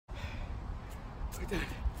we're doing it.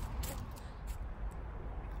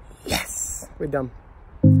 Yes, we're done.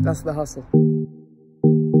 That's the hustle.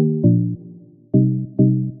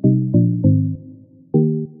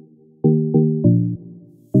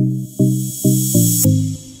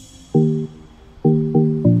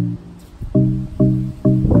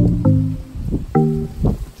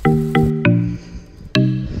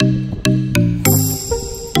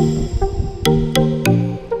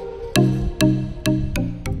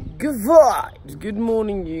 Good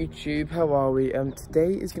morning YouTube, how are we?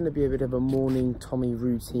 Today is going to be a bit of a morning Tommy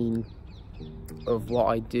routine of what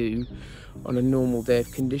I do on a normal day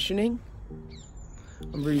of conditioning.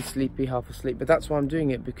 I'm really sleepy, half asleep, but that's why I'm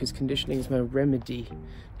doing it, because conditioning is my remedy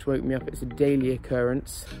to wake me up. It's a daily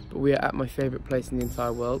occurrence, but we are at my favourite place in the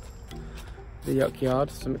entire world, the Yuck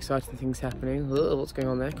Yard. Some exciting things happening. What's going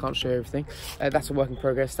on there? Can't show everything. That's a work in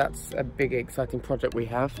progress. That's a big exciting project we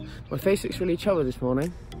have. My face looks really chubby this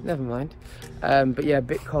morning. Never mind. But yeah, a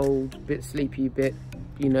bit cold, a bit sleepy, a bit,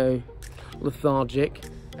 you know, lethargic.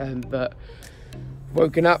 But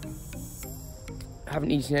woken up, haven't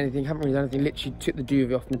eaten anything, haven't really done anything. Literally took the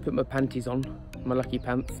duvet off and put my panties on, my lucky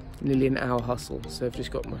pants. Nearly an hour hustle, so I've just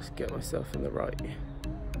got to get myself in the right.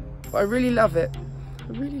 But I really love it.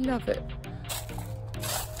 I really love it.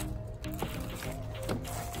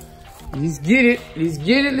 Let's get it, let's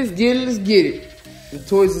get it, let's get it, let's get it. The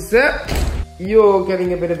toys are set. You're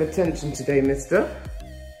getting a bit of attention today, mister.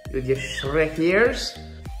 With your Shrek ears.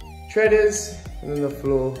 Treaders, and then the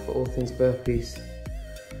floor for all things burpees.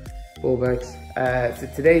 Ball bags. So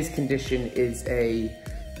today's condition is a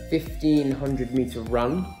 1500 meter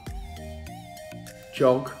run.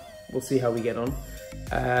 Jog, we'll see how we get on.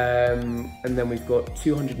 And then we've got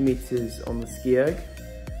 200 meters on the ski erg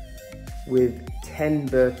with 10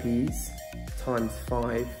 burpees times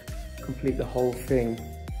 5, complete the whole thing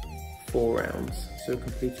 4 rounds. So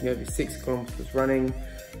completing over 6 kilometers running,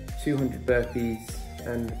 200 burpees,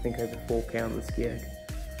 and I think over 4K on the ski erg.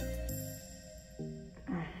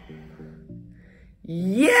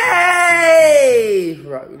 Yay!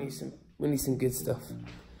 Right, we need some good stuff.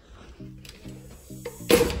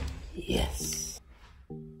 Yes.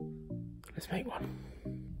 Let's make one.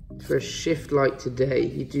 For a shift like today,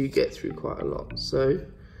 you do get through quite a lot, so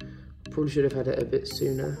probably should have had it a bit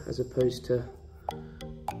sooner as opposed to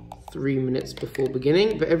 3 minutes before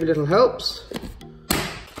beginning, but every little helps.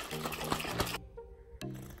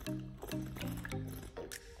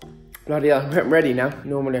 Bloody hell, I'm ready now.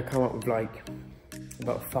 Normally I come up with like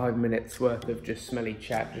about 5 minutes worth of just smelly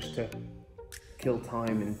chat just to kill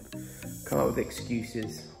time and come up with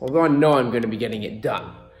excuses. Although I know I'm going to be getting it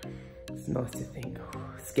done, it's nice to think,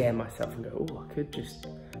 scare myself and go, oh, I could just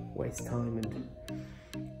waste time and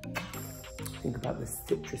think about the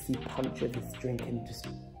citrusy punch of this drink and just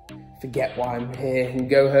forget why I'm here and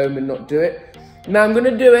go home and not do it. Now I'm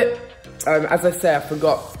gonna do it. As I say, I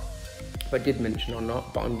forgot if I did mention or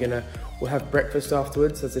not, but we'll have breakfast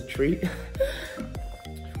afterwards as a treat.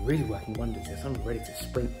 It's really working wonders this, I'm ready to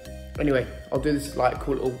sprint. Anyway, I'll do this like a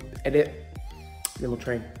cool little edit, and then we'll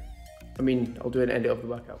train. I mean, I'll do an edit of the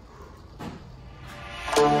workout.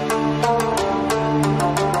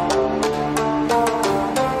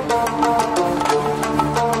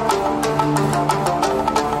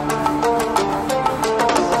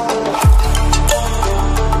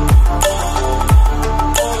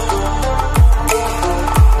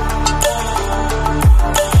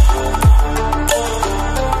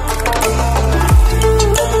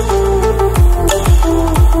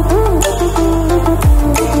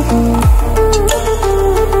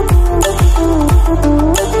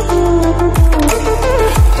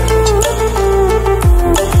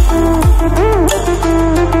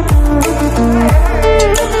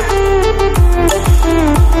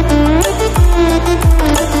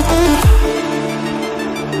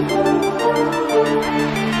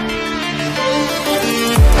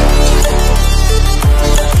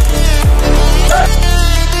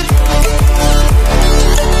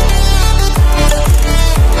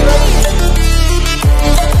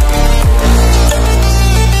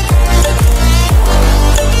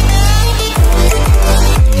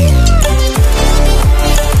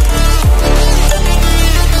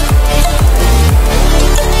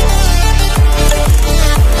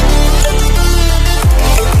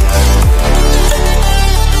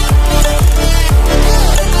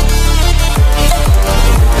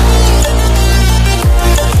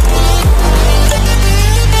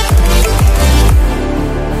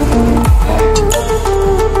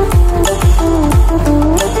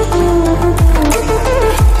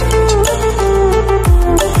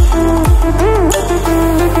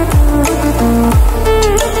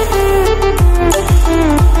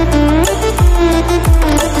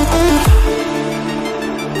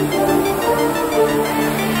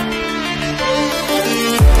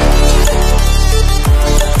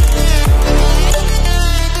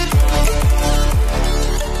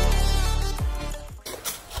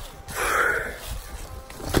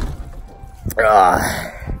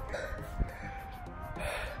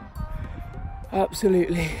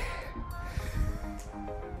 Absolutely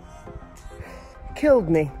killed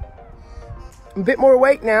me. I'm a bit more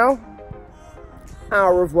awake now.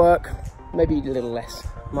 Hour of work, maybe a little less.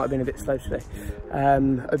 Might have been a bit slow today.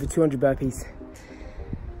 Over 200 burpees,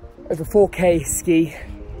 over 4K ski,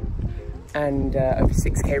 and over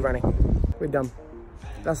 6K running. We're done.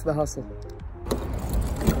 That's the hustle.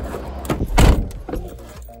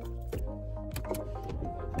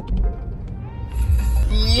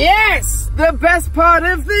 Yes! The best part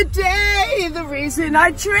of the day! The reason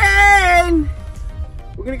I train!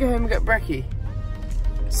 We're gonna go home and get brekkie.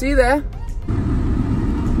 See you there.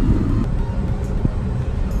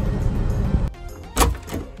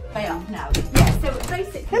 They are now. Yeah, so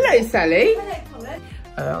basically... Hello, Sally. Hello, Colin.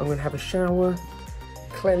 I'm gonna have a shower,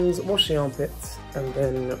 cleanse, wash the armpits, and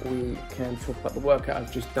then we can talk about the workout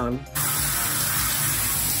I've just done.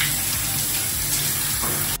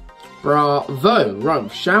 Bravo! Right,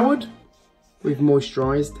 we've showered, we've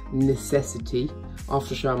moisturised, necessity.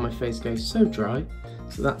 After shower my face goes so dry,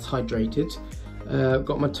 so that's hydrated.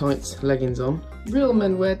 Got my tights, leggings on. Real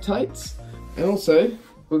men wear tights. And also,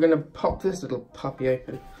 we're gonna pop this little puppy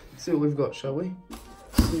open. See what we've got, shall we?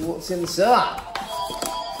 See what's inside.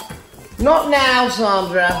 Not now,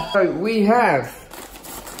 Sandra. So we have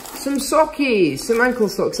some sockies, some ankle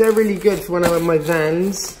socks. They're really good for when I wear my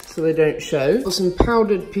Vans, so they don't show. Got some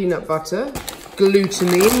powdered peanut butter,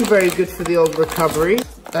 glutamine, very good for the old recovery.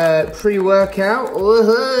 Pre-workout,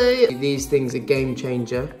 these things are game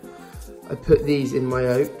changer. I put these in my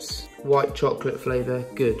oats, white chocolate flavour,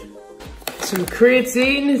 good. Some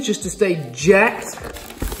creatine, just to stay jacked.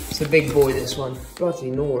 It's a big boy, this one.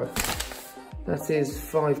 Bloody Nora. That is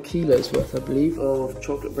 5 kilos worth, I believe, of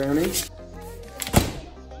chocolate brownie.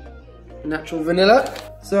 Natural vanilla.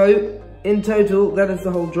 So, in total, that is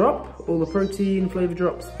the whole drop. All the protein, flavour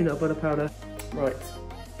drops, peanut butter powder. Right,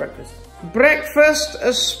 breakfast. Breakfast,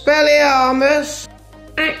 Expelliarmus,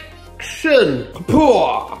 action!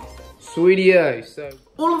 Poor! Sweetie-o. So,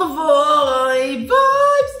 all of the vibes!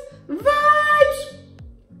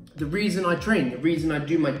 The reason I train, the reason I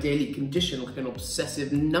do my daily condition like an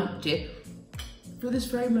obsessive numpty, for this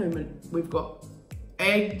very moment, we've got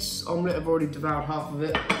eggs, omelette, I've already devoured half of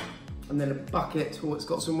it, and then a bucket, oh, it's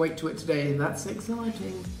got some weight to it today, that's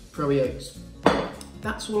exciting. Pro-y oats.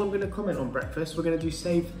 That's all I'm going to comment on breakfast. We're going to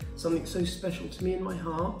save something so special to me in my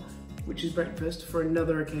heart, which is breakfast, for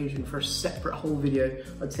another occasion, for a separate whole video.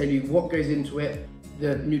 I'll tell you what goes into it,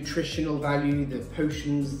 the nutritional value, the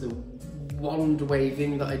potions, the wand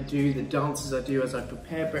waving that I do, the dances I do as I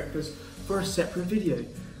prepare breakfast, for a separate video.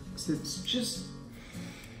 So it's just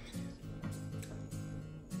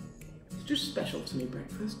special to me,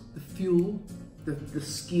 breakfast. The fuel, the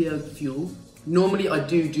skier fuel. Normally I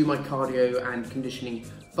do my cardio and conditioning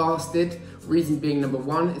fasted. Reason being, number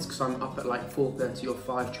one, is because I'm up at like 4:30 or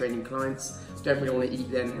 5 training clients. Don't really want to eat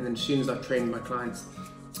then, and then as soon as I've trained my clients,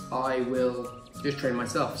 I will just train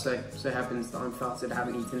myself. So it happens that I'm fasted, I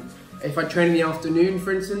haven't eaten. If I train in the afternoon,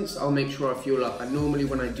 for instance, I'll make sure I fuel up. And normally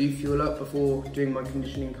when I do fuel up before doing my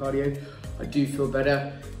conditioning cardio, I do feel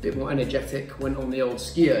better, a bit more energetic when on the old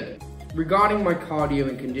skier. Regarding my cardio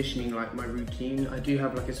and conditioning, like my routine, I do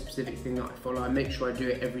have like a specific thing that I follow. I make sure I do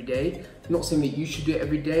it every day. I'm not saying that you should do it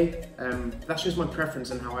every day. That's just my preference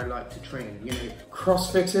and how I like to train. You know,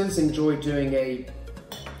 CrossFitters enjoy doing a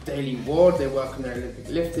daily WOD, they work on their Olympic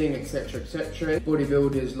lifting, etc, etc.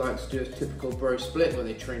 Bodybuilders like to do a typical bro split where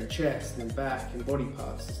they train chest and back and body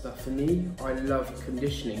parts and stuff. For me, I love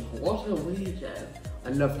conditioning. What a weirdo. I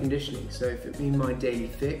love conditioning, so if it be my daily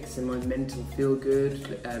fix and my mental feel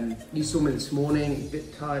good, you saw me this morning, a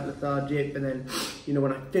bit tired, lethargic, and then, you know,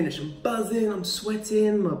 when I finish, I'm buzzing, I'm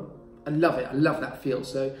sweating, I love it, I love that feel.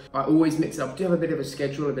 So I always mix it up. I do have a bit of a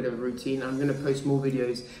schedule, a bit of a routine. I'm gonna post more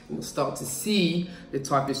videos and we'll start to see the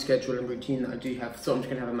type of schedule and routine that I do have. So I'm just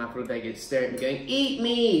gonna have a mouthful of bagels staring at me going, eat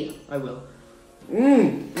me! I will.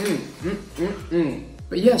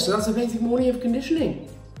 But yeah, so that's a basic morning of conditioning.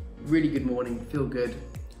 Really good morning, feel good.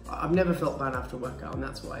 I've never felt bad after a workout, and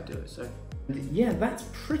that's why I do it. So yeah, that's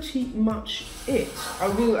pretty much it. I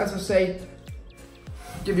will, as I say,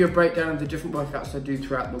 give you a breakdown of the different workouts I do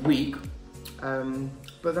throughout the week.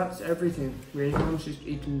 But that's everything, really. Mum's just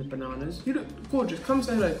eating the bananas. You look gorgeous. Come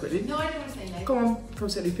say hello quickly. No, I don't want to say no. Come on, come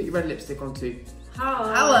say hello. Put your red lipstick on too.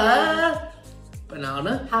 Hello.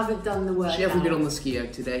 Banana. Haven't done the workout. She hasn't been on the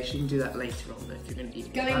skio today. She can do that later on, though, if you're going to eat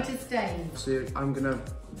it. Going to stain. So I'm going to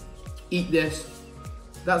eat this.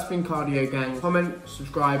 That's been Cardio Gang. Comment,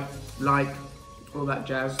 subscribe, like, all that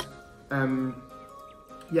jazz.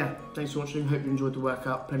 Yeah, thanks for watching. Hope you enjoyed the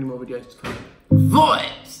workout. Plenty more videos to come.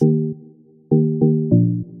 Voice!